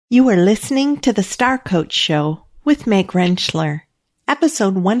You are listening to the Star Coach Show with Meg Rentschler,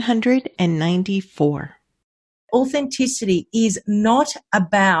 episode 194. Authenticity is not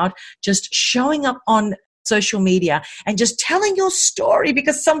about just showing up on social media and just telling your story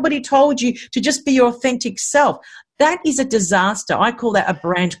because somebody told you to just be your authentic self. That is a disaster. I call that a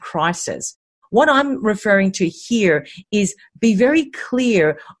brand crisis. What I'm referring to here is be very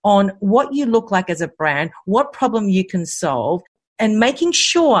clear on what you look like as a brand, what problem you can solve, and making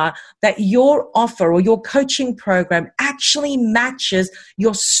sure that your offer or your coaching program actually matches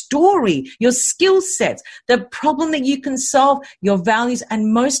your story, your skill sets, the problem that you can solve, your values,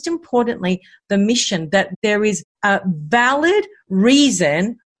 and most importantly, the mission, that there is a valid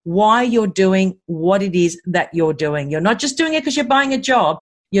reason why you're doing what it is that you're doing. You're not just doing it because you're buying a job.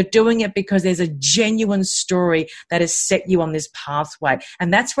 You're doing it because there's a genuine story that has set you on this pathway.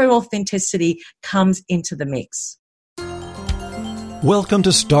 And that's where authenticity comes into the mix. Welcome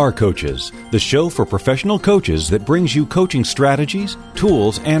to Star Coaches, the show for professional coaches that brings you coaching strategies,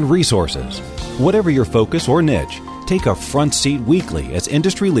 tools, and resources. Whatever your focus or niche, take a front seat weekly as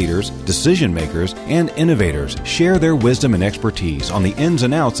industry leaders, decision makers, and innovators share their wisdom and expertise on the ins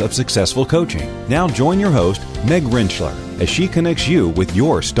and outs of successful coaching. Now join your host, Meg Rentschler, as she connects you with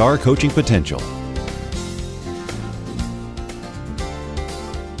your star coaching potential.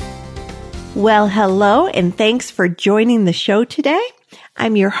 Well, hello, and thanks for joining the show today.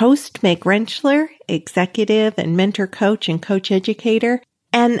 I'm your host, Meg Rentschler, executive and mentor coach and coach educator.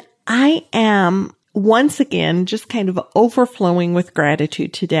 And I am once again just kind of overflowing with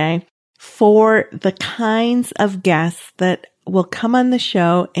gratitude today for the kinds of guests that will come on the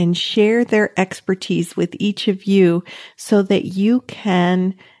show and share their expertise with each of you so that you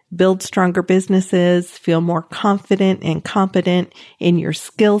can build stronger businesses, feel more confident and competent in your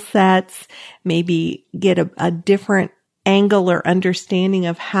skill sets, maybe get a different angle or understanding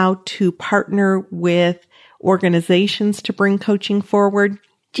of how to partner with organizations to bring coaching forward.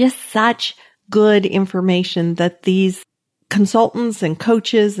 Just such good information that these consultants and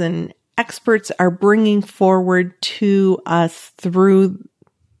coaches and experts are bringing forward to us through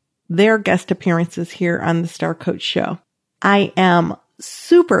their guest appearances here on the Star Coach Show. I am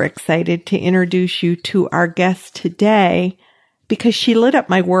super excited to introduce you to our guest today because she lit up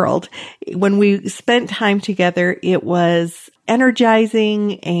my world. When we spent time together, it was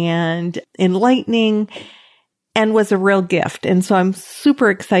energizing and enlightening and was a real gift. And so I'm super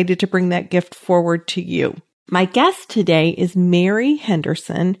excited to bring that gift forward to you. My guest today is Mary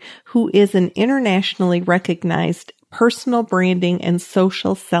Henderson, who is an internationally recognized personal branding and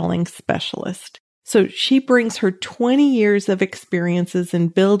social selling specialist. So she brings her 20 years of experiences in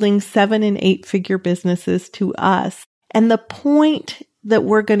building 7- and 8-figure businesses to us. And the point that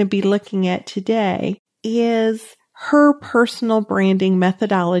we're going to be looking at today is her personal branding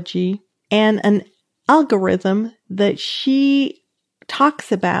methodology and an algorithm that she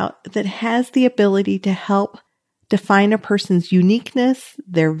talks about that has the ability to help define a person's uniqueness,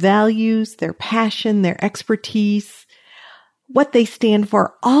 their values, their passion, their expertise, what they stand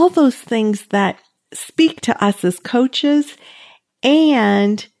for, all those things that speak to us as coaches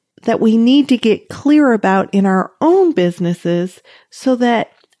and that we need to get clear about in our own businesses so that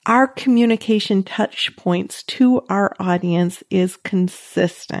our communication touch points to our audience is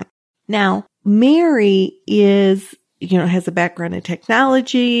consistent. Now, Mary has a background in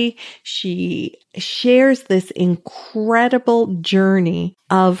technology. She shares this incredible journey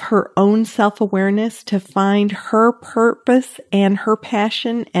of her own self-awareness to find her purpose and her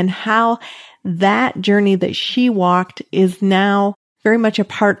passion, and how that journey that she walked is now very much a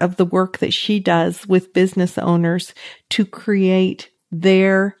part of the work that she does with business owners to create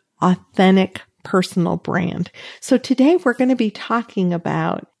their authentic personal brand. So today we're going to be talking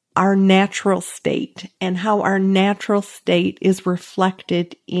about our natural state and how our natural state is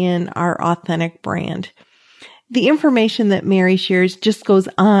reflected in our authentic brand. The information that Mary shares just goes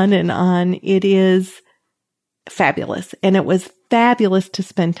on and on. It is fabulous. And it was fabulous to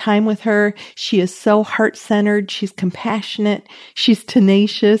spend time with her. She is so heart-centered. She's compassionate. She's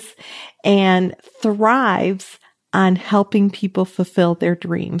tenacious and thrives on helping people fulfill their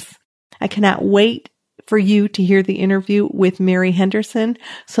dreams. I cannot wait for you to hear the interview with Mary Henderson.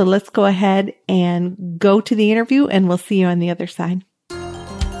 So let's go ahead and go to the interview, and we'll see you on the other side.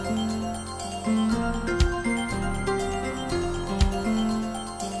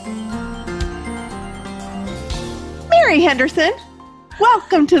 Mary Henderson,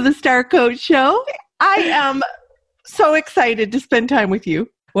 welcome to the Star Coach Show. I am so excited to spend time with you.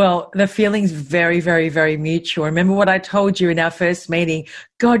 Well, the feeling's very, very, very mutual. Remember what I told you in our first meeting?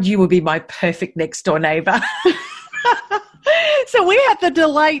 God, you will be my perfect next door neighbor. So we have the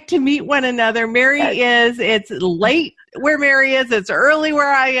delight to meet one another. It's late where Mary is. It's early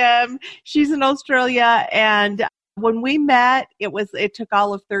where I am. She's in Australia. And when we met, it took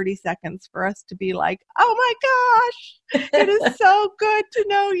all of 30 seconds for us to be like, oh my gosh, it is so good to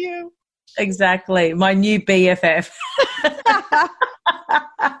know you. Exactly. My new BFF.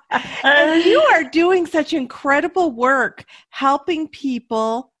 And you are doing such incredible work helping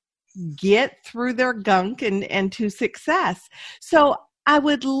people get through their gunk and to success. So I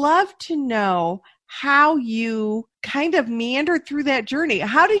would love to know how you kind of meandered through that journey.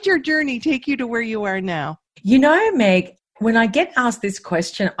 How did your journey take you to where you are now? You know, Meg, when I get asked this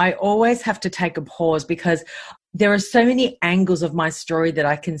question, I always have to take a pause because there are so many angles of my story that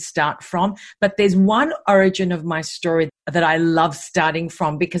I can start from, but there's one origin of my story that I love starting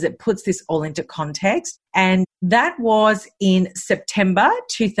from because it puts this all into context. And that was in September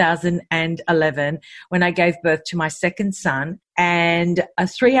 2011 when I gave birth to my second son. And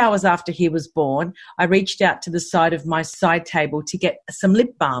 3 hours after he was born, I reached out to the side of my side table to get some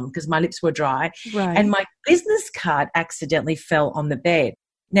lip balm because my lips were dry. Right. And my business card accidentally fell on the bed.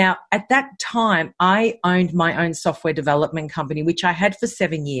 Now, at that time, I owned my own software development company, which I had for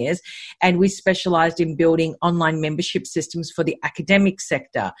 7 years, and we specialized in building online membership systems for the academic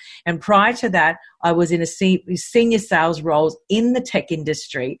sector. And prior to that, I was in a senior sales roles in the tech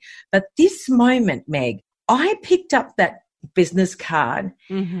industry. But this moment, Meg, I picked up that business card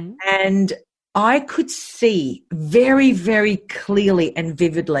and I could see very, very clearly and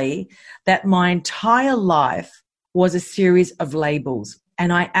vividly that my entire life was a series of labels.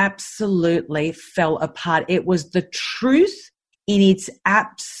 And I absolutely fell apart. It was the truth in its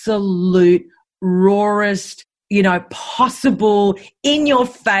absolute rawest, possible, in your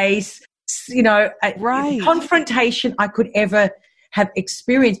face, confrontation I could ever have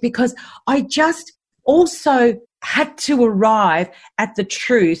experienced, because I just also had to arrive at the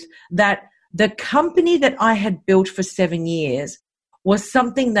truth that the company that I had built for 7 years was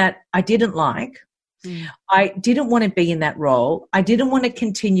something that I didn't like. I didn't want to be in that role. I didn't want to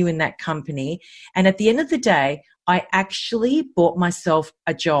continue in that company. And at the end of the day, I actually bought myself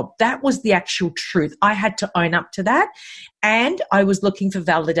a job. That was the actual truth. I had to own up to that. And I was looking for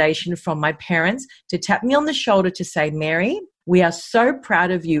validation from my parents to tap me on the shoulder to say, Mary, we are so proud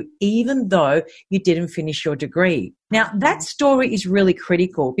of you, even though you didn't finish your degree. Now, that story is really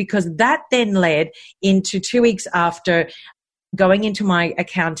critical because that then led into 2 weeks after going into my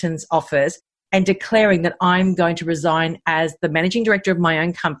accountant's office and declaring that I'm going to resign as the managing director of my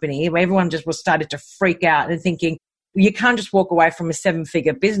own company, where everyone just was started to freak out and thinking, you can't just walk away from a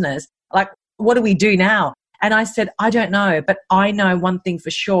 7-figure business. Like, what do we do now? And I said, I don't know, but I know one thing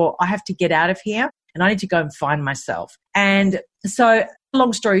for sure. I have to get out of here and I need to go and find myself. And so,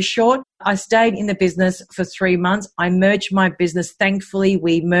 long story short, I stayed in the business for 3 months. I merged my business. Thankfully,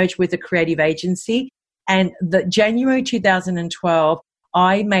 we merged with a creative agency. And the January 2012,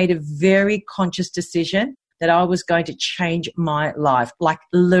 I made a very conscious decision that I was going to change my life, like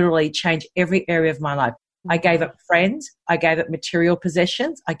literally change every area of my life. I gave up friends. I gave up material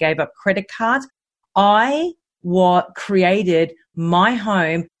possessions. I gave up credit cards. I created my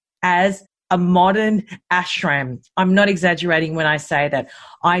home as a modern ashram. I'm not exaggerating when I say that.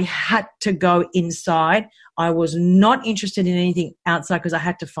 I had to go inside. I was not interested in anything outside because I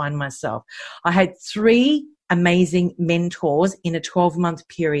had to find myself. I had 3 amazing mentors in a 12-month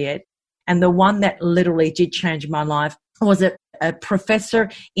period. And the one that literally did change my life was a professor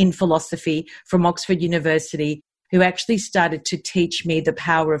in philosophy from Oxford University who actually started to teach me the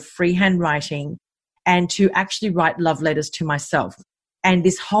power of freehand writing and to actually write love letters to myself. And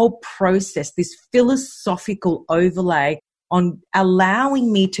this whole process, this philosophical overlay on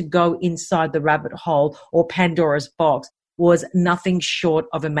allowing me to go inside the rabbit hole or Pandora's box was nothing short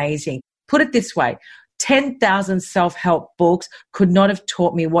of amazing. Put it this way, 10,000 self-help books could not have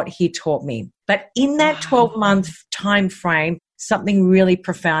taught me what he taught me. But in that 12-month time frame, something really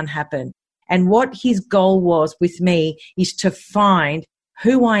profound happened. And what his goal was with me is to find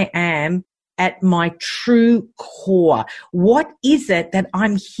who I am at my true core. What is it that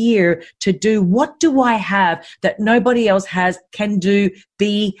I'm here to do? What do I have that nobody else has, can do,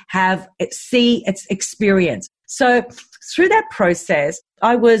 be, have, see, experience? So through that process,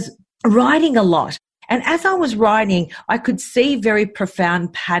 I was writing a lot. And as I was writing, I could see very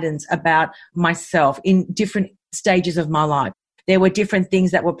profound patterns about myself in different stages of my life. There were different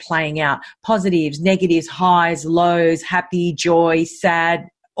things that were playing out, positives, negatives, highs, lows, happy, joy, sad,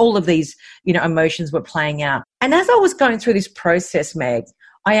 all of these, emotions were playing out. And as I was going through this process, Meg,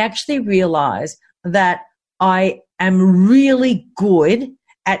 I actually realized that I am really good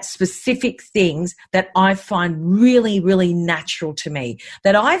at specific things that I find really, really natural to me,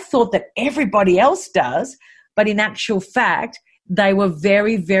 that I thought that everybody else does, but in actual fact, they were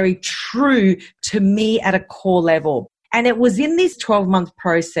very, very true to me at a core level. And it was in this 12-month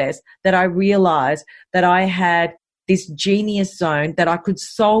process that I realized that I had this genius zone, that I could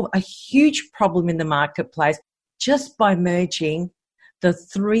solve a huge problem in the marketplace just by merging the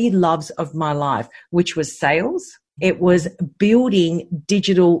 3 loves of my life, which was sales, it was building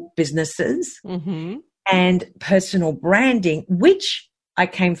digital businesses, and personal branding, which I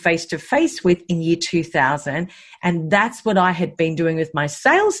came face to face with in year 2000. And that's what I had been doing with my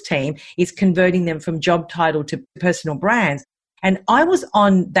sales team, is converting them from job title to personal brands. And I was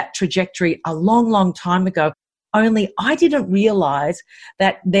on that trajectory a long, long time ago, only I didn't realize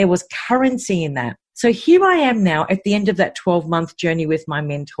that there was currency in that. So here I am now at the end of that 12-month journey with my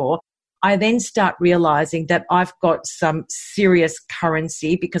mentor. I then start realizing that I've got some serious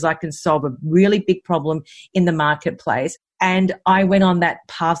currency because I can solve a really big problem in the marketplace. And I went on that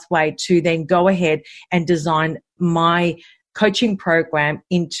pathway to then go ahead and design my coaching program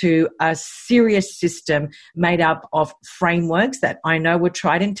into a serious system made up of frameworks that I know were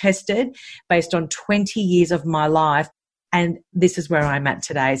tried and tested based on 20 years of my life. And this is where I'm at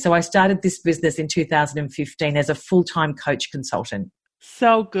today. So I started this business in 2015 as a full-time coach consultant.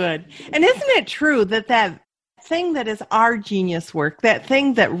 So good. And isn't it true that that thing that is our genius work, that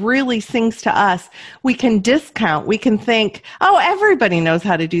thing that really sings to us, we can discount, we can think, oh, everybody knows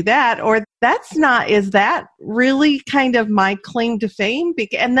how to do that, or is that really kind of my claim to fame?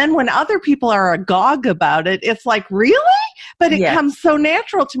 And then when other people are agog about it, it's like, really? But it comes so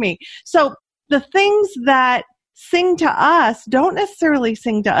natural to me. So the things that sing to us don't necessarily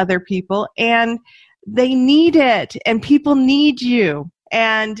sing to other people, and they need it, and people need you.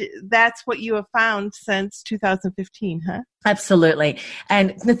 And that's what you have found since 2015, huh? Absolutely.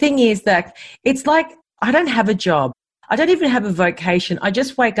 And the thing is that it's like, I don't have a job. I don't even have a vocation. I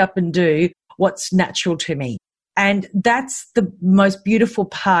just wake up and do what's natural to me. And that's the most beautiful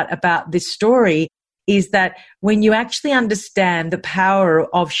part about this story, is that when you actually understand the power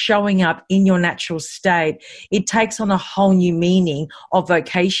of showing up in your natural state, it takes on a whole new meaning of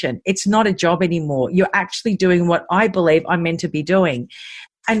vocation. It's not a job anymore. You're actually doing what I believe I'm meant to be doing.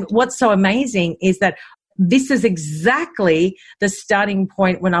 And what's so amazing is that this is exactly the starting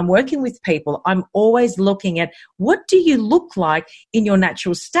point when I'm working with people. I'm always looking at, what do you look like in your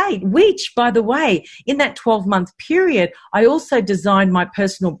natural state? Which, by the way, in that 12-month period, I also designed my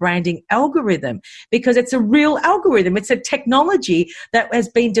personal branding algorithm, because it's a real algorithm. It's a technology that has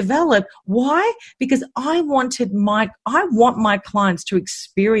been developed. Why? Because I want my clients to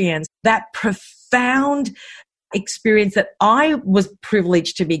experience that profound experience that I was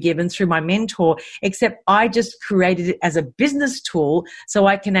privileged to be given through my mentor, except I just created it as a business tool so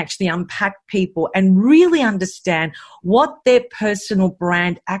I can actually unpack people and really understand what their personal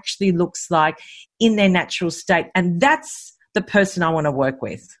brand actually looks like in their natural state. And that's the person I want to work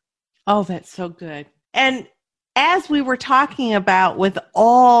with. Oh, that's so good. And as we were talking about, with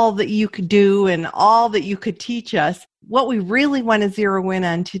all that you could do and all that you could teach us, what we really want to zero in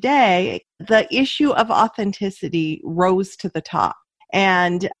on today, the issue of authenticity rose to the top.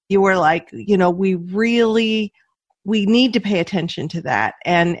 And you were like, we need to pay attention to that.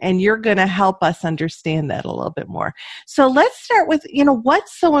 And you're going to help us understand that a little bit more. So let's start with,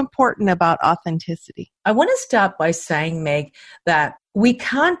 what's so important about authenticity? I want to start by saying, Meg, that we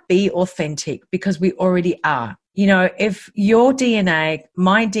can't be authentic because we already are. If your DNA,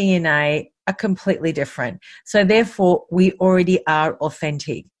 my DNA are completely different. So therefore, we already are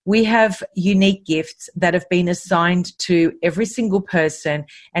authentic. We have unique gifts that have been assigned to every single person,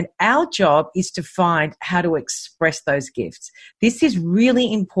 and our job is to find how to express those gifts. This is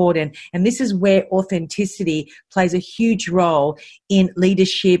really important, and this is where authenticity plays a huge role in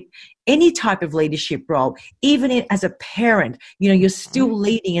leadership, any type of leadership role, even as a parent. You're still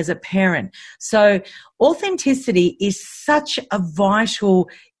leading as a parent. So authenticity is such a vital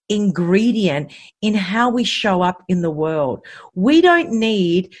ingredient in how we show up in the world. We don't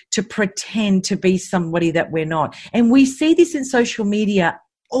need to pretend to be somebody that we're not. And we see this in social media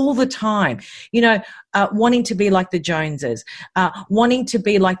all the time, wanting to be like the Joneses, wanting to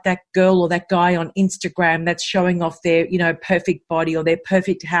be like that girl or that guy on Instagram that's showing off their, perfect body or their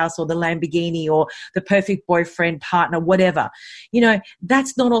perfect house or the Lamborghini or the perfect boyfriend, partner, whatever.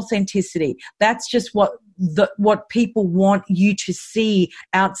 That's not authenticity. That's just what people want you to see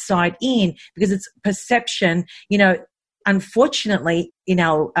outside in, because it's perception. unfortunately, in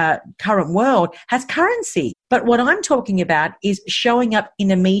our current world, has currency. But what I'm talking about is showing up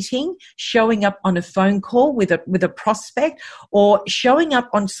in a meeting, showing up on a phone call with a prospect, or showing up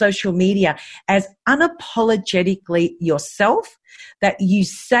on social media as unapologetically yourself, that you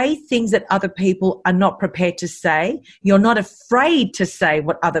say things that other people are not prepared to say. You're not afraid to say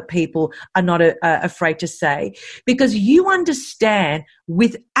what other people are not afraid to say, because you understand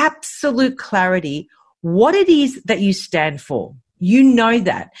with absolute clarity what it is that you stand for. You know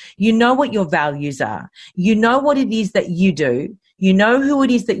that. You know what your values are. You know what it is that you do. You know who it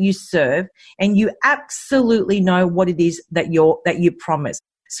is that you serve, and you absolutely know what it is that you promise.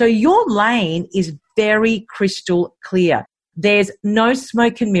 So your lane is very crystal clear. There's no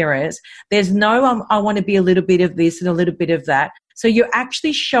smoke and mirrors. There's no, I want to be a little bit of this and a little bit of that. So you're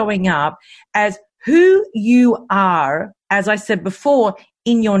actually showing up as who you are, as I said before,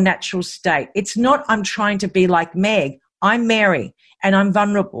 in your natural state. It's not, I'm trying to be like Meg. I'm Mary, and I'm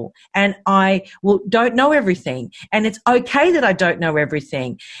vulnerable, and I don't know everything. And it's okay that I don't know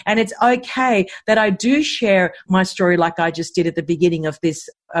everything. And it's okay that I do share my story like I just did at the beginning of this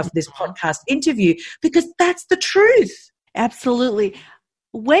podcast interview, because that's the truth. Absolutely.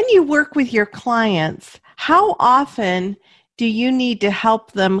 When you work with your clients, how often do you need to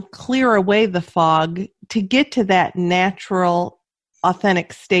help them clear away the fog to get to that natural,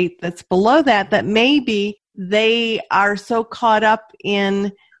 authentic state that's below that maybe they are so caught up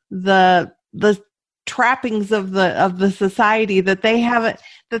in the trappings of the society that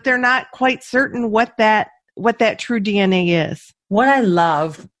they're not quite certain what that true DNA is? What I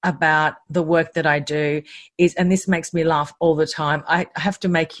love about the work that I do is, and this makes me laugh all the time, I have to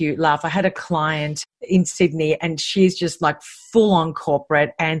make you laugh. I had a client in Sydney, and she's just like full on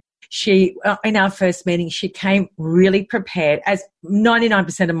corporate, and she, in our first meeting, she came really prepared, as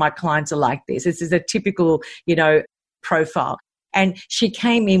 99% of my clients are like this. This is a typical, profile. And she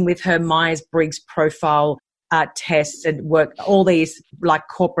came in with her Myers-Briggs profile tests and work, all these like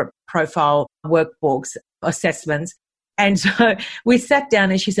corporate profile workbooks, assessments. And so we sat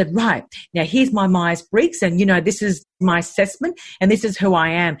down and she said, right, now here's my Myers-Briggs, and, this is my assessment, and this is who I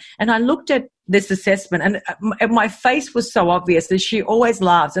am. And I looked at this assessment, and my face was so obvious, as she always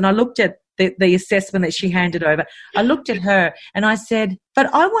laughs. And I looked at the assessment that she handed over. I looked at her and I said,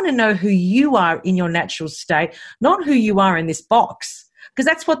 but I want to know who you are in your natural state, not who you are in this box. Because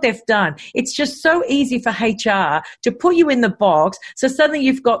that's what they've done. It's just so easy for HR to put you in the box. So suddenly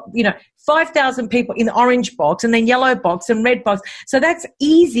you've got, 5,000 people in the orange box, and then yellow box and red box. So that's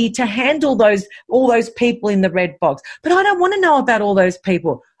easy to handle all those people in the red box. But I don't want to know about all those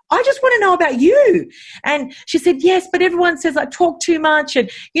people. I just want to know about you. And she said, yes, but everyone says I talk too much and,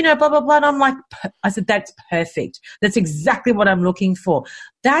 blah, blah, blah. And I'm like, I said, that's perfect. That's exactly what I'm looking for.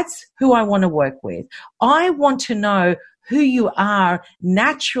 That's who I want to work with. I want to know who you are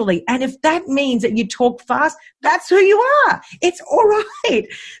naturally. And if that means that you talk fast, that's who you are. It's all right.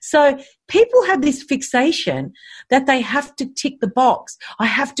 So people have this fixation that they have to tick the box. I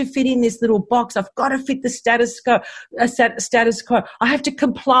have to fit in this little box. I've got to fit the status quo. I have to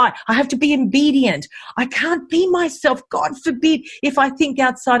comply. I have to be obedient. I can't be myself. God forbid if I think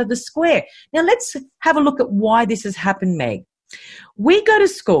outside of the square. Now let's have a look at why this has happened, Meg. We go to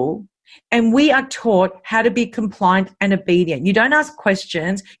school and we are taught how to be compliant and obedient. You don't ask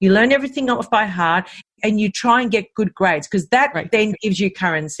questions. You learn everything off by heart, and you try and get good grades, because that then gives you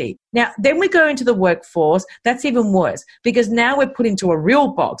currency. Now, then we go into the workforce. That's even worse, because now we're put into a real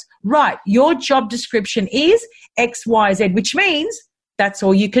box. Right, your job description is X, Y, Z, which means that's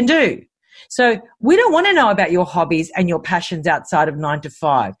all you can do. So we don't want to know about your hobbies and your passions outside of 9 to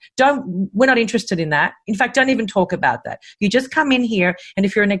 5. We're not interested in that. In fact, don't even talk about that. You just come in here, and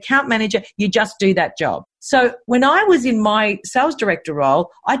if you're an account manager, you just do that job. So when I was in my sales director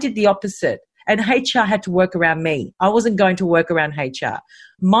role, I did the opposite. And HR had to work around me. I wasn't going to work around HR.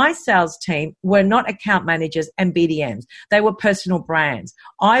 My sales team were not account managers and BDMs. They were personal brands.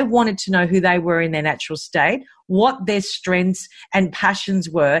 I wanted to know who they were in their natural state, what their strengths and passions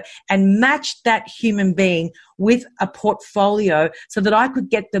were, and match that human being with a portfolio so that I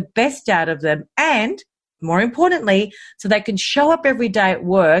could get the best out of them. And more importantly, so they can show up every day at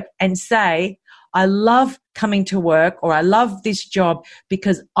work and say, I love coming to work, or I love this job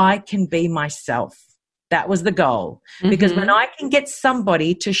because I can be myself. That was the goal. Mm-hmm. Because when I can get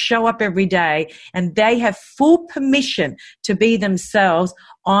somebody to show up every day and they have full permission to be themselves,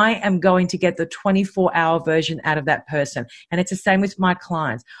 I am going to get the 24-hour version out of that person. And it's the same with my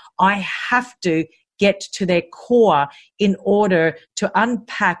clients. I have to get to their core in order to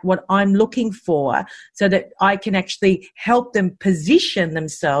unpack what I'm looking for so that I can actually help them position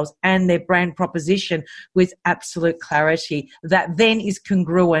themselves and their brand proposition with absolute clarity that then is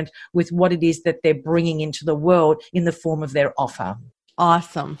congruent with what it is that they're bringing into the world in the form of their offer.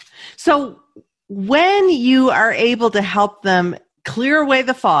 Awesome. So when you are able to help them clear away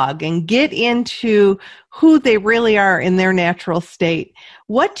the fog and get into who they really are in their natural state,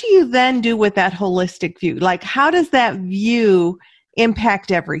 what do you then do with that holistic view? Like, how does that view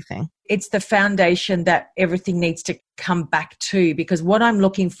impact everything? It's the foundation that everything needs to come back to, because what I'm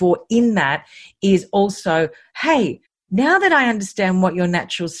looking for in that is also, hey, now that I understand what your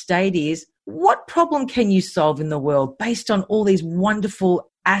natural state is, what problem can you solve in the world based on all these wonderful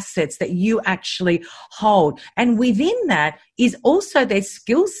assets that you actually hold? And within that is also their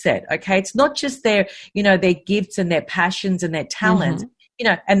skill set. Okay. It's not just their, their gifts and their passions and their talents,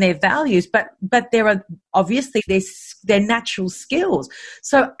 and their values, but there are obviously their natural skills.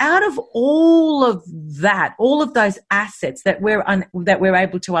 So out of all of that, all of those assets that we're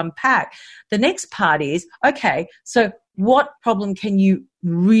able to unpack, the next part is, okay, so what problem can you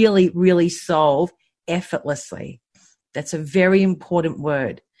really, really solve effortlessly? That's a very important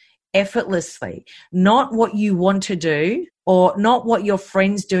word. Effortlessly. Not what you want to do or not what your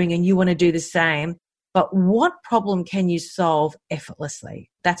friend's doing and you want to do the same, but what problem can you solve effortlessly?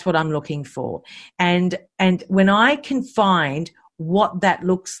 That's what I'm looking for. And when I can find what that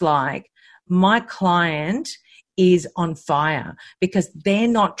looks like, my client is on fire because they're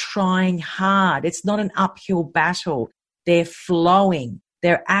not trying hard. It's not an uphill battle. They're flowing.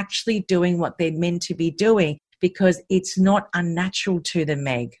 They're actually doing what they're meant to be doing because it's not unnatural to them,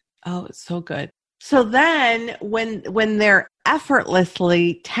 Meg. Oh, it's so good. So then when they're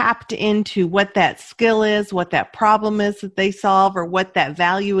effortlessly tapped into what that skill is, what that problem is that they solve, or what that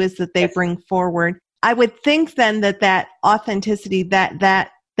value is that they bring forward, I would think then that authenticity, that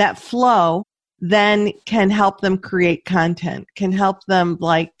flow then can help them create content, can help them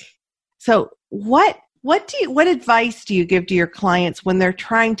so what advice do you give to your clients when they're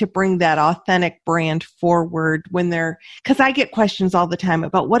trying to bring that authentic brand forward because I get questions all the time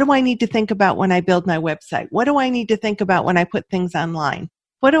about what do I need to think about when I build my website? What do I need to think about when I put things online?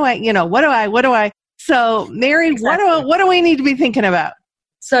 What do I, so Mary, exactly. What do we need to be thinking about?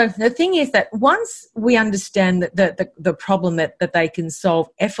 So the thing is that once we understand that the problem that they can solve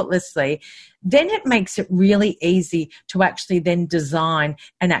effortlessly, then it makes it really easy to actually then design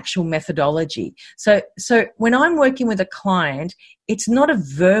an actual methodology. So when I'm working with a client, it's not a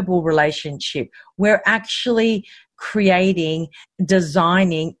verbal relationship. We're actually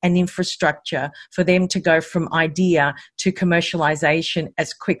designing an infrastructure for them to go from idea to commercialization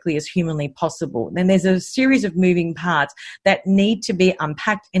as quickly as humanly possible. Then there's a series of moving parts that need to be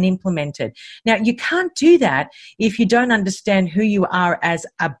unpacked and implemented. Now, you can't do that if you don't understand who you are as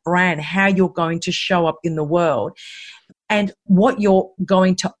a brand, how you're going to show up in the world, and what you're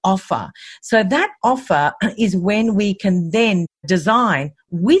going to offer. So that offer is when we can then design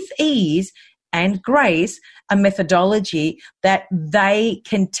with ease and grace a methodology that they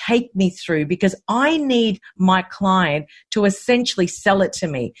can take me through, because I need my client to essentially sell it to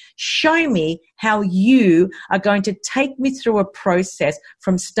me. Show me how you are going to take me through a process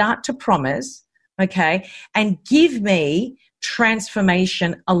from start to promise, okay, and give me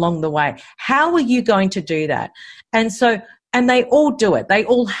transformation along the way. How are you going to do that? And they all do it. They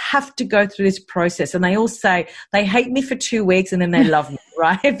all have to go through this process, and they all say they hate me for 2 weeks and then they love me,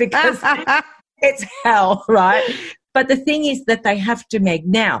 right? Because it's hell, right? But the thing is that they have to make.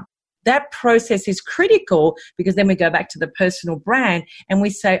 Now, that process is critical because then we go back to the personal brand and we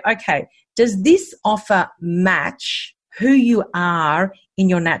say, okay, does this offer match who you are in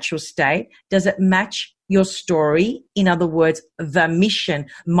your natural state? Does it match your story? In other words, the mission.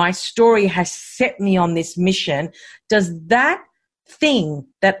 My story has set me on this mission. Does that thing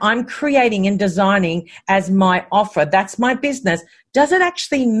that I'm creating and designing as my offer, that's my business, does it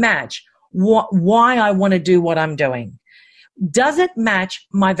actually match why I want to do what I'm doing? Does it match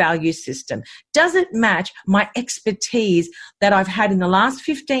my value system? Does it match my expertise that I've had in the last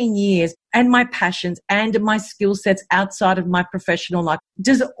 15 years and my passions and my skill sets outside of my professional life?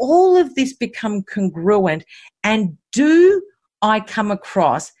 Does all of this become congruent, and do I come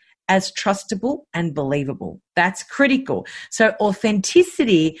across as trustable and believable? That's critical. So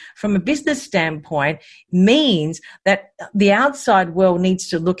authenticity from a business standpoint means that the outside world needs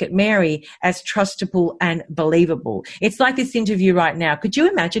to look at Mary as trustable and believable. It's like this interview right now. Could you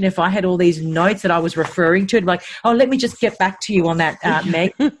imagine if I had all these notes that I was referring to, like, oh, let me just get back to you on that,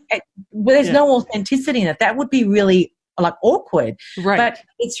 Meg. Well, there's no authenticity in it. That would be really like awkward. Right. But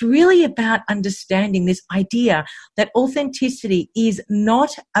it's really about understanding this idea that authenticity is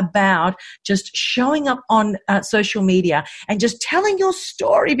not about just showing up on social media and just telling your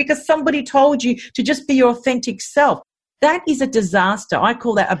story because somebody told you to just be your authentic self. That is a disaster. I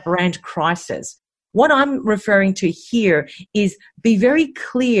call that a brand crisis. What I'm referring to here is be very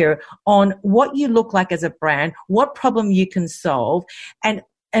clear on what you look like as a brand, what problem you can solve, and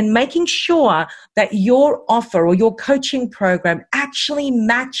making sure that your offer or your coaching program actually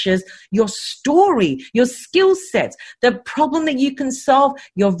matches your story, your skill sets, the problem that you can solve,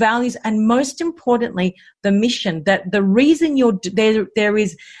 your values, and most importantly, the mission, that the reason you're there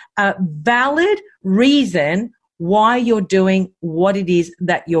is a valid reason why you're doing what it is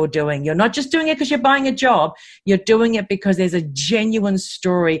that you're doing. You're not just doing it because you're buying a job. You're doing it because there's a genuine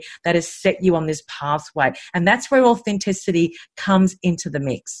story that has set you on this pathway. And that's where authenticity comes into the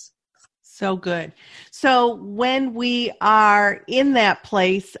mix. So good. So when we are in that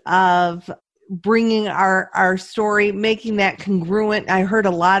place of bringing our story, making that congruent, I heard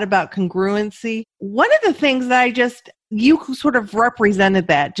a lot about congruency. One of the things that you sort of represented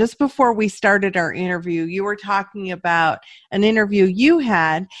that just before we started our interview. You were talking about an interview you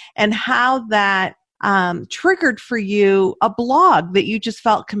had and how that triggered for you a blog that you just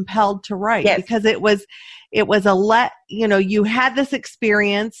felt compelled to write. Yes. Because it was you had this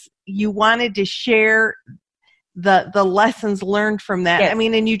experience, you wanted to share the lessons learned from that. Yes. I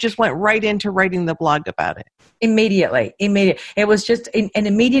mean, and you just went right into writing the blog about it. Immediately. It was just an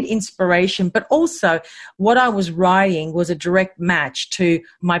immediate inspiration, but also what I was writing was a direct match to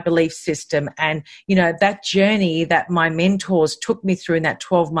my belief system. And, that journey that my mentors took me through in that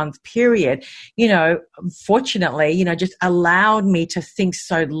 12-month period, fortunately, just allowed me to think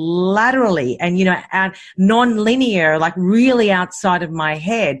so laterally and, non-linear, like really outside of my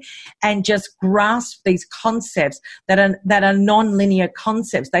head, and just grasp these concepts that are non-linear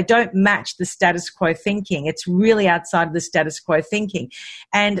concepts. They don't match the status quo thinking. It's really outside of the status quo thinking.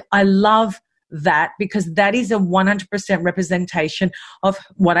 And I love that because that is a 100% representation of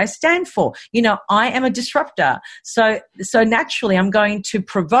what I stand for. I am a disruptor. So naturally I'm going to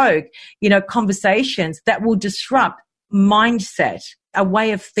provoke, conversations that will disrupt mindset, a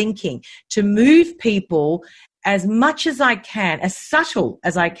way of thinking, to move people as much as I can, as subtle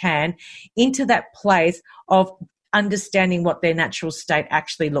as I can, into that place of understanding what their natural state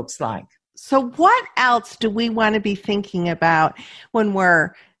actually looks like. So what else do we want to be thinking about when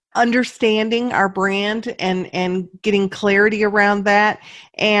we're understanding our brand and getting clarity around that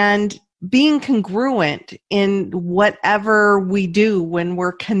and being congruent in whatever we do when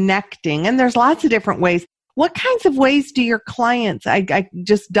we're connecting? And there's lots of different ways. What kinds of ways do your clients, I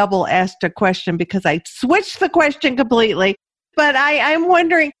just double asked a question because I switched the question completely, but I'm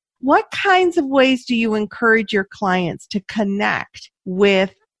wondering, what kinds of ways do you encourage your clients to connect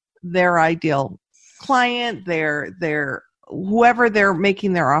with their ideal client, their whoever they're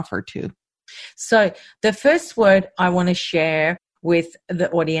making their offer to? So the first word I want to share with the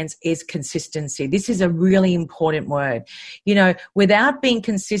audience is consistency. This is a really important word. Without being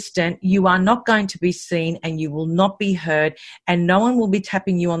consistent, you are not going to be seen and you will not be heard, and no one will be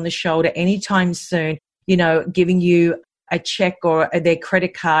tapping you on the shoulder anytime soon, giving you a check or their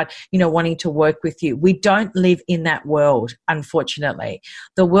credit card, wanting to work with you. We don't live in that world, unfortunately.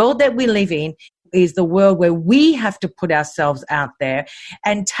 The world that we live in is the world where we have to put ourselves out there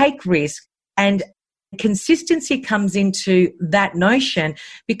and take risk, and consistency comes into that notion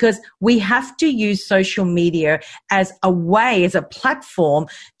because we have to use social media as a way, as a platform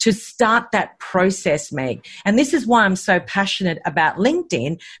to start that process, Meg. And this is why I'm so passionate about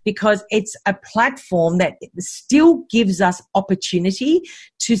LinkedIn, because it's a platform that still gives us opportunity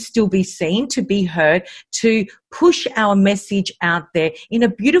to still be seen, to be heard, to push our message out there in a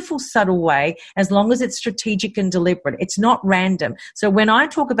beautiful, subtle way, as long as it's strategic and deliberate. It's not random. So when I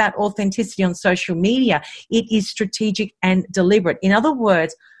talk about authenticity on social media, it is strategic and deliberate. In other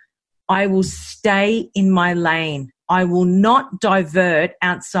words, I will stay in my lane. I will not divert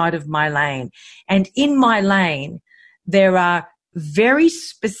outside of my lane. And in my lane, there are very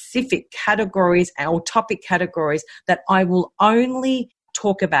specific categories or topic categories that I will only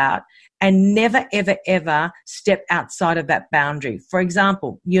talk about and never, ever, ever step outside of that boundary. For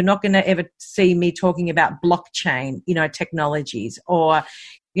example, you're not going to ever see me talking about blockchain, technologies, or,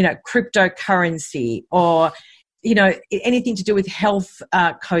 cryptocurrency, or, anything to do with health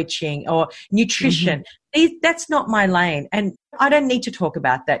coaching or nutrition. Mm-hmm. That's not my lane. And I don't need to talk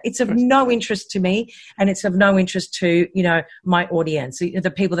about that. It's of no interest to me, and it's of no interest to, my audience,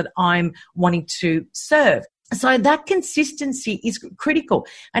 the people that I'm wanting to serve. So that consistency is critical.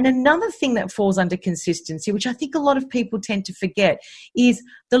 And another thing that falls under consistency, which I think a lot of people tend to forget, is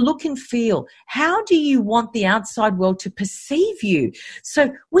the look and feel. How do you want the outside world to perceive you?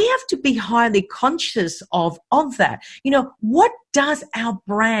 So we have to be highly conscious of that. You know, what does our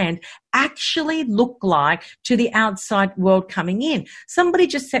brand actually look like to the outside world coming in? Somebody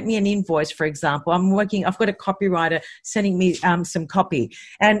just sent me an invoice, for example. I've got a copywriter sending me some copy.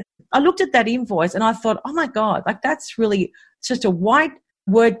 And I looked at that invoice and I thought, oh my God, like that's really just a white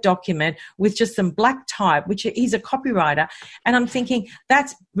Word document with just some black type, which he's a copywriter. And I'm thinking,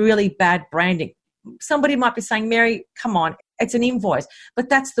 that's really bad branding. Somebody might be saying, Mary, come on, it's an invoice. But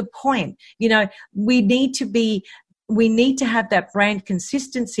that's the point. You know, we need to have that brand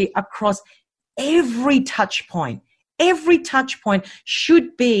consistency across every touch point. Every touch point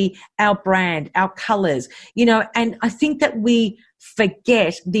should be our brand, our colors, you know, and I think that we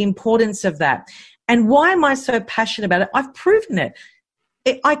forget the importance of that. And why am I so passionate about it? I've proven it.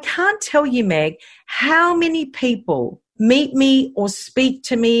 I can't tell you, Meg, how many people meet me or speak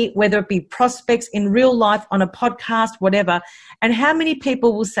to me, whether it be prospects in real life, on a podcast, whatever, and how many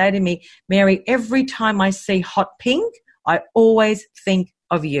people will say to me, Mary, every time I see hot pink, I always think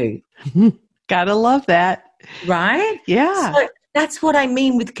of you. Gotta love that. Right? Yeah. So that's what I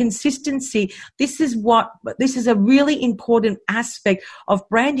mean with consistency. This is a really important aspect of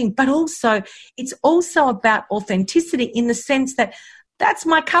branding, but also it's also about authenticity in the sense that that's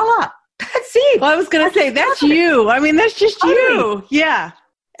my color. That's it. Well, I was going to say, that's you. I mean, that's just you. Yeah.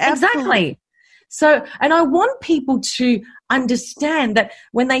 Absolutely. Exactly. So, and I want people to understand that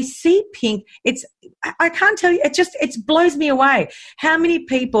when they see pink, I can't tell you, it blows me away. How many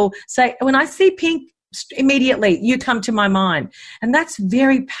people say, when I see pink, immediately you come to my mind. And that's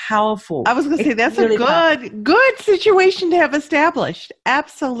very powerful. I was going to say, that's really a good situation to have established.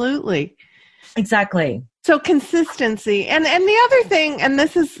 Absolutely. Exactly. So consistency. And the other thing, and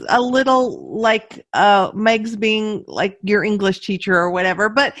this is a little like Meg's being like your English teacher or whatever,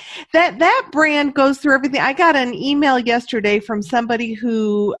 but that brand goes through everything. I got an email yesterday from somebody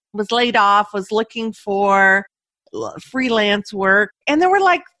who was laid off, was looking for freelance work, and there were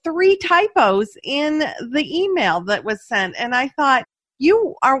like 3 typos in the email that was sent. And I thought,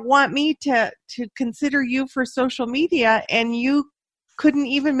 you want me to consider you for social media, and you couldn't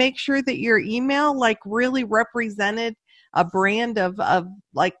even make sure that your email like really represented a brand of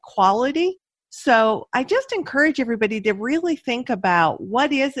like quality. So I just encourage everybody to really think about,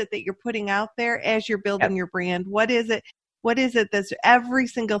 what is it that you're putting out there as you're building your brand? What is it that's every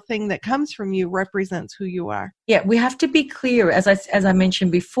single thing that comes from you represents who you are? Yeah, we have to be clear, as I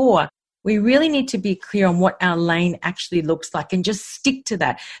mentioned before. We really need to be clear on what our lane actually looks like and just stick to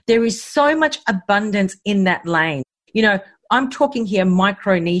that. There is so much abundance in that lane. You know, I'm talking here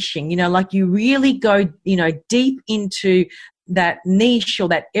micro niching, you know, like you really go, you know, deep into that niche or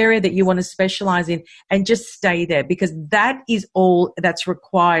that area that you want to specialize in and just stay there, because that is all that's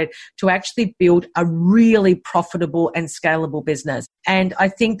required to actually build a really profitable and scalable business. And I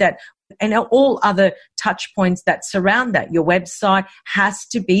think that, and all other touch points that surround that, your website has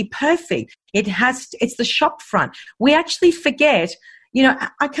to be perfect. It's the shop front. We actually forget. You know,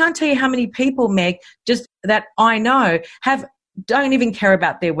 I can't tell you how many people, Meg, just that I know don't even care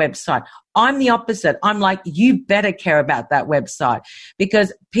about their website. I'm the opposite. I'm like, you better care about that website,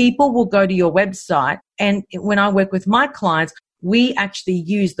 because people will go to your website. And when I work with my clients, we actually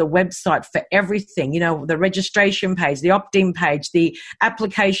use the website for everything. You know, the registration page, the opt-in page, the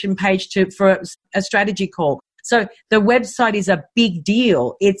application page for a strategy call. So the website is a big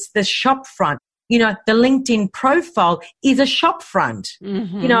deal. It's the shop front. You know, the LinkedIn profile is a shop front,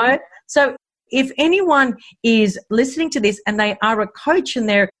 you know. So if anyone is listening to this and they are a coach and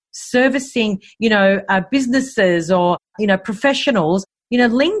they're servicing, you know, businesses or, you know, professionals, you know,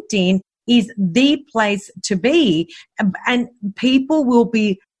 LinkedIn is the place to be. And people will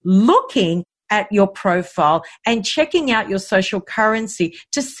be looking at your profile and checking out your social currency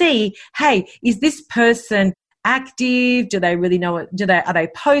to see, hey, is this person active? Do they really know it? Are they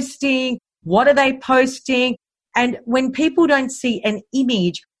posting? What are they posting? And when people don't see an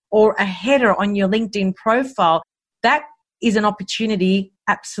image or a header on your LinkedIn profile, that is an opportunity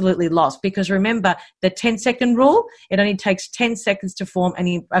absolutely lost. Because remember, the 10-second rule, it only takes 10 seconds to form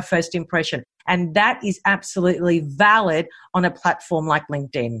a first impression. And that is absolutely valid on a platform like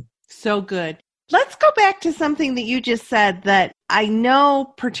LinkedIn. So good. Let's go back to something that you just said that I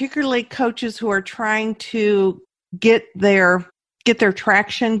know particularly coaches who are trying to get their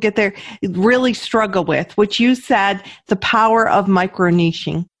traction, really struggle with, which you said, the power of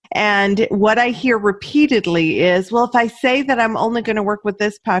micro-niching. And what I hear repeatedly is, well, if I say that I'm only going to work with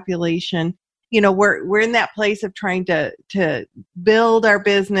this population, we're in that place of trying to build our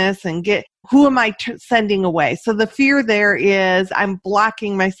business and get, who am I sending away? So the fear there is I'm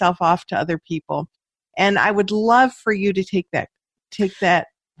blocking myself off to other people. And I would love for you to take that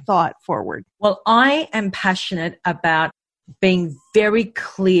thought forward. Well, I am passionate about being very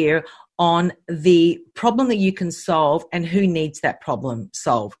clear on the problem that you can solve and who needs that problem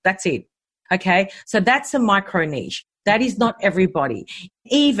solved. That's it. Okay. So that's a micro niche. That is not everybody.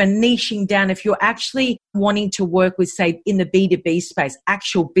 Even niching down, if you're actually wanting to work with, say, in the B2B space,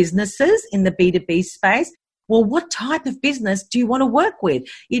 actual businesses in the B2B space, well, what type of business do you want to work with?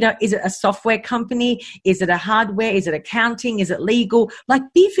 Is it a software company? Is it a hardware? Is it accounting? Is it legal? Like,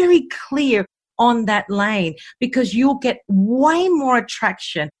 be very clear on that lane, because you'll get way more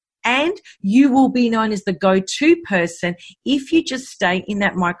attraction and you will be known as the go-to person if you just stay in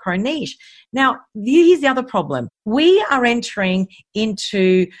that micro niche. Now, here's the other problem. We are entering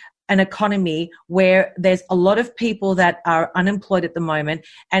into an economy where there's a lot of people that are unemployed at the moment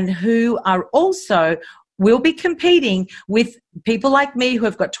and who are also will be competing with people like me who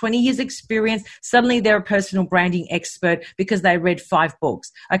have got 20 years experience. Suddenly they're a personal branding expert because they read 5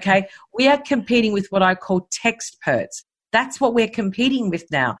 books. Okay. We are competing with what I call textperts. That's what we're competing with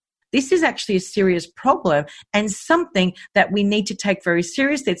now. This is actually a serious problem and something that we need to take very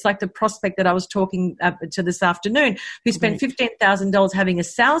seriously. It's like the prospect that I was talking to this afternoon who spent $15,000 having a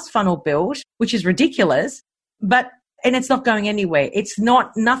sales funnel built, which is ridiculous, and it's not going anywhere.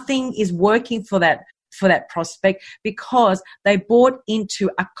 Nothing is working for that prospect because they bought into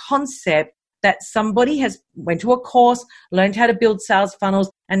a concept that somebody went to a course, learned how to build sales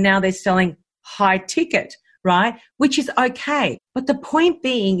funnels, and now they're selling high ticket, right? Which is okay. But the point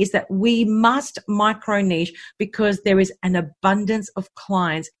being is that we must micro niche because there is an abundance of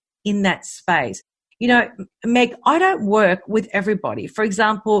clients in that space. Meg, I don't work with everybody. For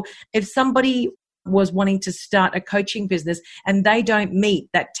example, if somebody was wanting to start a coaching business and they don't meet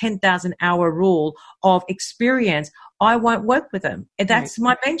that 10,000 hour rule of experience, I won't work with them. That's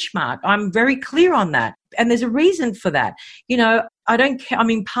my benchmark. I'm very clear on that. And there's a reason for that. I don't care. I'm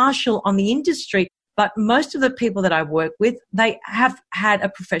impartial on the industry, but most of the people that I work with, they have had a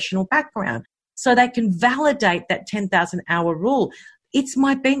professional background. So they can validate that 10,000 hour rule. It's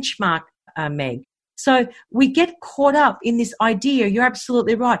my benchmark, Meg. So we get caught up in this idea. You're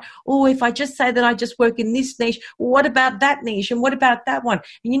absolutely right. Oh, if I just say that I just work in this niche, what about that niche? And what about that one?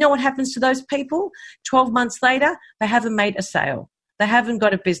 And you know what happens to those people? 12 months later, they haven't made a sale. They haven't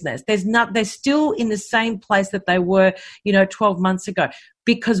got a business. They're still in the same place that they were, 12 months ago.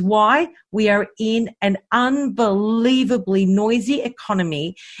 Because why? We are in an unbelievably noisy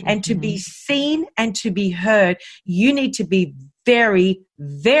economy. And to be seen and to be heard, you need to be very,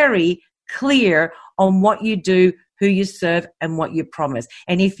 very clear on what you do, who you serve, and what you promise.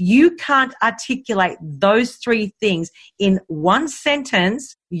 And if you can't articulate those 3 things in one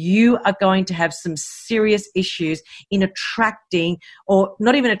sentence, you are going to have some serious issues in attracting, or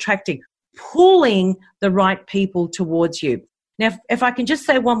not even attracting, pulling the right people towards you. Now, if I can just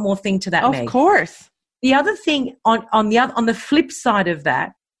say one more thing to that, Meg. Of course. The other thing on the flip side of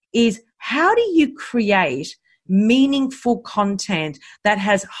that is, how do you create meaningful content that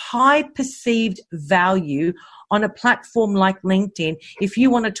has high perceived value on a platform like LinkedIn if you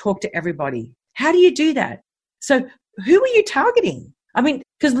want to talk to everybody? How do you do that? So who are you targeting? I mean,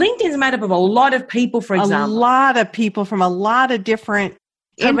 because LinkedIn is made up of a lot of people, for example. A lot of people from a lot of different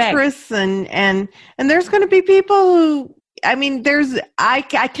interests and there's going to be people who, I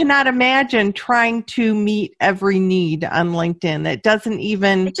cannot imagine trying to meet every need on LinkedIn. It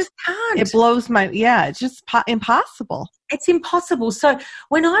just can't. It blows it's just impossible. It's impossible. So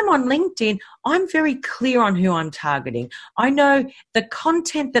when I'm on LinkedIn, I'm very clear on who I'm targeting. I know the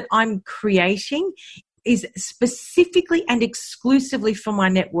content that I'm creating is specifically and exclusively for my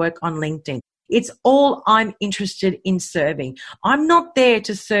network on LinkedIn. It's all I'm interested in serving. I'm not there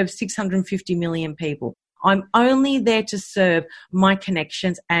to serve 650 million people. I'm only there to serve my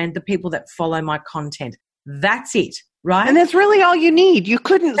connections and the people that follow my content. That's it, right? And that's really all you need. You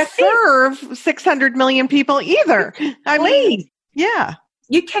couldn't serve 600 million people either. Yeah.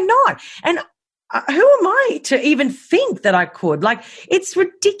 You cannot. And who am I to even think that I could? It's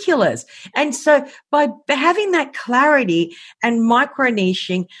ridiculous. And so by having that clarity and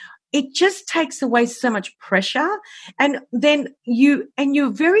micro-niching, it just takes away so much pressure. And then you're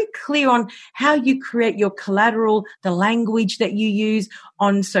very clear on how you create your collateral, the language that you use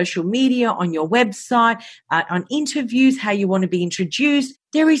on social media, on your website, on interviews, how you want to be introduced.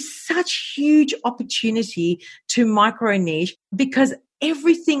 There is such huge opportunity to micro niche because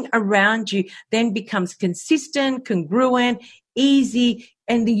everything around you then becomes consistent, congruent, easy,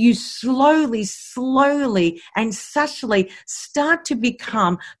 and you slowly and subtly start to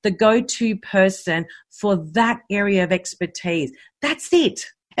become the go-to person for that area of expertise. That's it.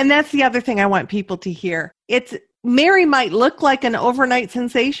 And that's the other thing I want people to hear. Mary might look like an overnight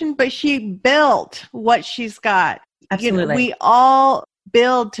sensation, but she built what she's got. Absolutely. We all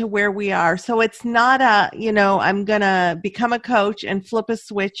build to where we are. So it's not I'm going to become a coach and flip a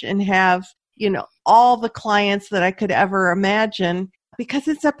switch and have, all the clients that I could ever imagine, because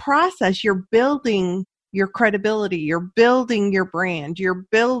it's a process. You're building your credibility. You're building your brand. You're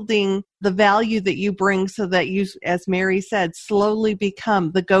building the value that you bring so that you, as Mary said, slowly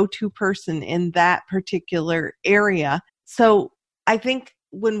become the go-to person in that particular area. So I think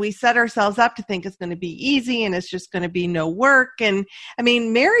when we set ourselves up to think it's going to be easy and it's just going to be no work. And I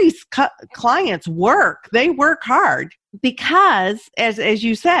mean, Mary's clients work. They work hard because, as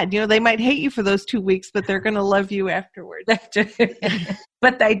you said, they might hate you for those 2 weeks, but they're going to love you afterwards. They do.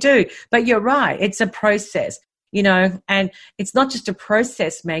 But they do. But you're right. It's a process, and it's not just a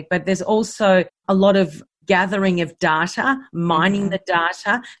process, Meg, but there's also a lot of gathering of data, mining the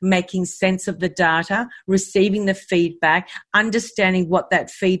data, making sense of the data, receiving the feedback, understanding what that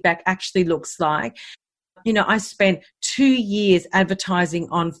feedback actually looks like. I spent 2 years advertising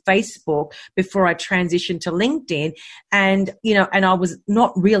on Facebook before I transitioned to LinkedIn, and I was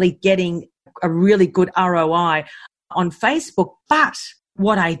not really getting a really good ROI on Facebook, but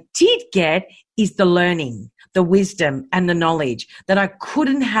what I did get is the learning, the wisdom and the knowledge that I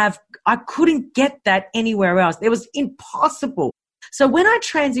couldn't get that anywhere else. It was impossible. So when I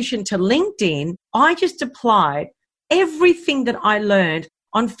transitioned to LinkedIn, I just applied everything that I learned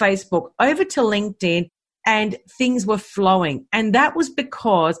on Facebook over to LinkedIn, and things were flowing. And that was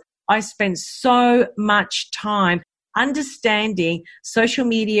because I spent so much time understanding social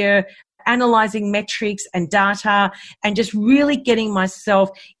media, analyzing metrics and data, and just really getting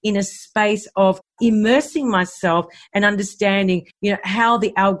myself in a space of immersing myself and understanding, how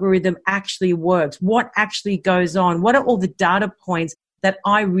the algorithm actually works, what actually goes on, what are all the data points that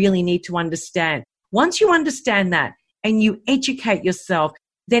I really need to understand. Once you understand that and you educate yourself,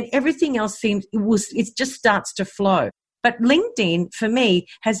 then everything else it just starts to flow. But LinkedIn, for me,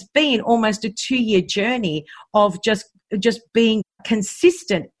 has been almost a 2-year journey of just being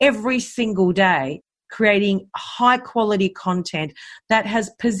consistent every single day, creating high quality content that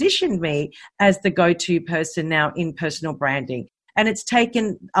has positioned me as the go-to person now in personal branding. And it's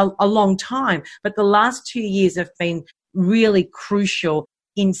taken a long time, but the last 2 years have been really crucial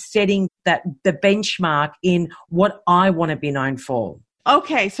in setting the benchmark in what I want to be known for.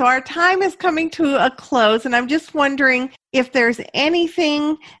 Okay, so our time is coming to a close, and I'm just wondering if there's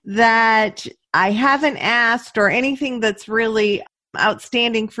anything that I haven't asked or anything that's really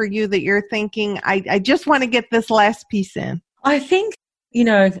outstanding for you that you're thinking, I just want to get this last piece in. I think,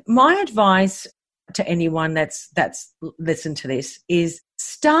 my advice to anyone that's listened to this is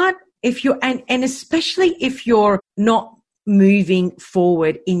start if you're, and especially if you're not moving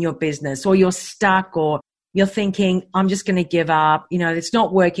forward in your business, or you're stuck, or you're thinking, I'm just going to give up, it's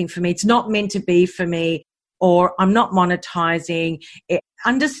not working for me, it's not meant to be for me, or I'm not monetizing.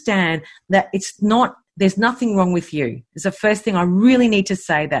 Understand that there's nothing wrong with you. It's the first thing I really need to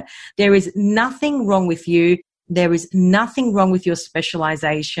say, that there is nothing wrong with you. There is nothing wrong with your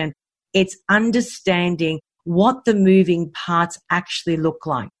specialization. It's understanding what the moving parts actually look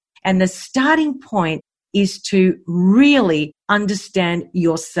like. And the starting point is to really understand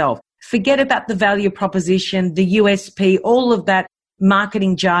yourself. Forget about the value proposition, the USP, all of that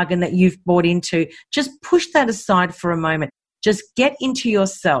marketing jargon that you've bought into. Just push that aside for a moment. Just get into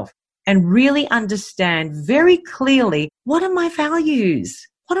yourself and really understand very clearly, what are my values?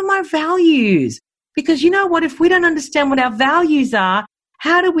 What are my values? Because you know what? If we don't understand what our values are,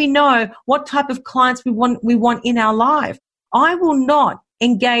 how do we know what type of clients we want in our life? I will not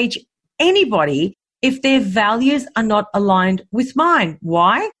engage anybody if their values are not aligned with mine.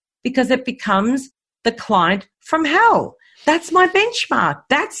 Why? Because it becomes the client from hell. That's my benchmark.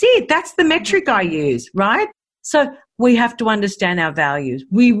 That's it. That's the metric I use, right? So we have to understand our values.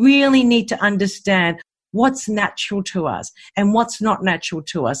 We really need to understand what's natural to us and what's not natural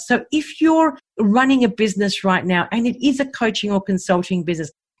to us. So if you're running a business right now and it is a coaching or consulting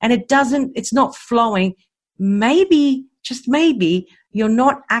business and it's not flowing, maybe, just maybe, you're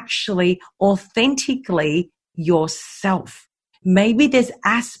not actually authentically yourself. Maybe there's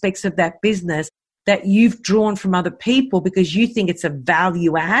aspects of that business that you've drawn from other people because you think it's a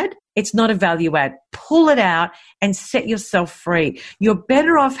value add. It's not a value add. Pull it out and set yourself free. You're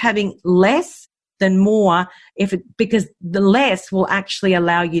better off having less than more because the less will actually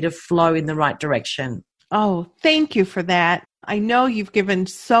allow you to flow in the right direction. Oh, thank you for that. I know you've given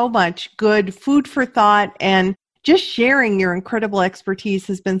so much good food for thought, and just sharing your incredible expertise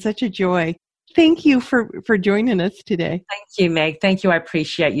has been such a joy. Thank you for joining us today. Thank you, Meg. Thank you. I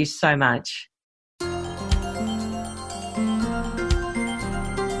appreciate you so much.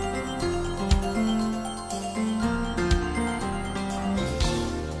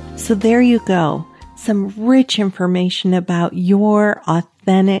 So there you go. Some rich information about your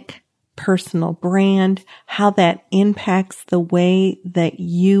authentic personal brand, how that impacts the way that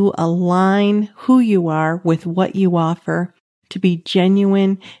you align who you are with what you offer, to be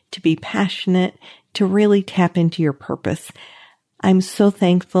genuine, to be passionate, to really tap into your purpose. I'm so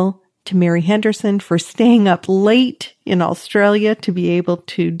thankful to Mary Henderson for staying up late in Australia to be able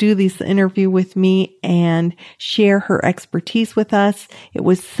to do this interview with me and share her expertise with us. It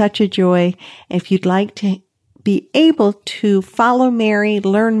was such a joy. If you'd like to be able to follow Mary,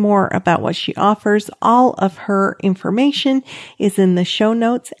 learn more about what she offers, all of her information is in the show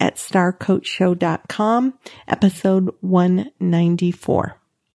notes at starcoachshow.com, episode 194.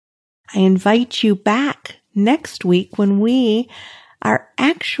 I invite you back next week when we are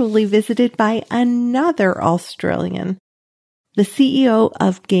actually visited by another Australian, the CEO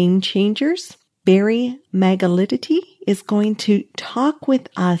of Game Changers, Barry Magalidity, is going to talk with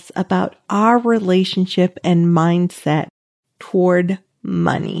us about our relationship and mindset toward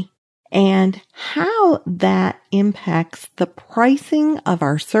money and how that impacts the pricing of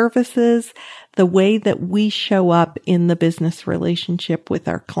our services, the way that we show up in the business relationship with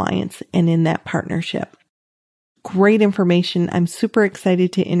our clients and in that partnership. Great information. I'm super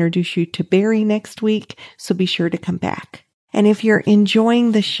excited to introduce you to Barry next week, so be sure to come back. And if you're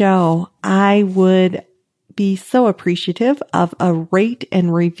enjoying the show, I would be so appreciative of a rate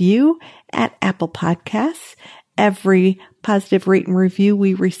and review at Apple Podcasts. Every positive rate and review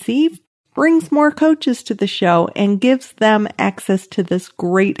we receive brings more coaches to the show and gives them access to this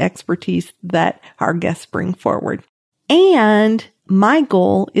great expertise that our guests bring forward. And my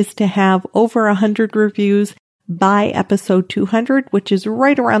goal is to have over 100 reviews by episode 200, which is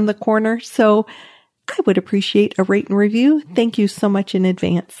right around the corner. So I would appreciate a rate and review. Thank you so much in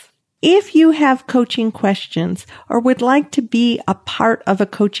advance. If you have coaching questions or would like to be a part of a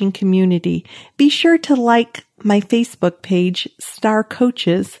coaching community, be sure to like my Facebook page, Star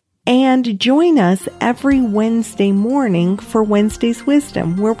Coaches, and join us every Wednesday morning for Wednesday's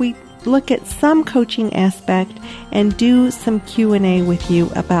Wisdom, where we look at some coaching aspect and do some Q&A with you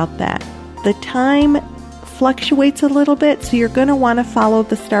about that. The time fluctuates a little bit, so you're going to want to follow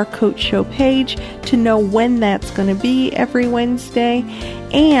the Star Coach Show page to know when that's going to be every Wednesday,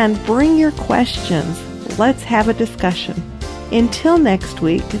 and bring your questions. Let's have a discussion. Until next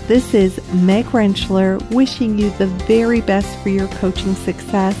week, this is Meg Rentschler wishing you the very best for your coaching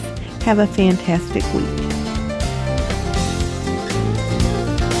success. Have a fantastic week.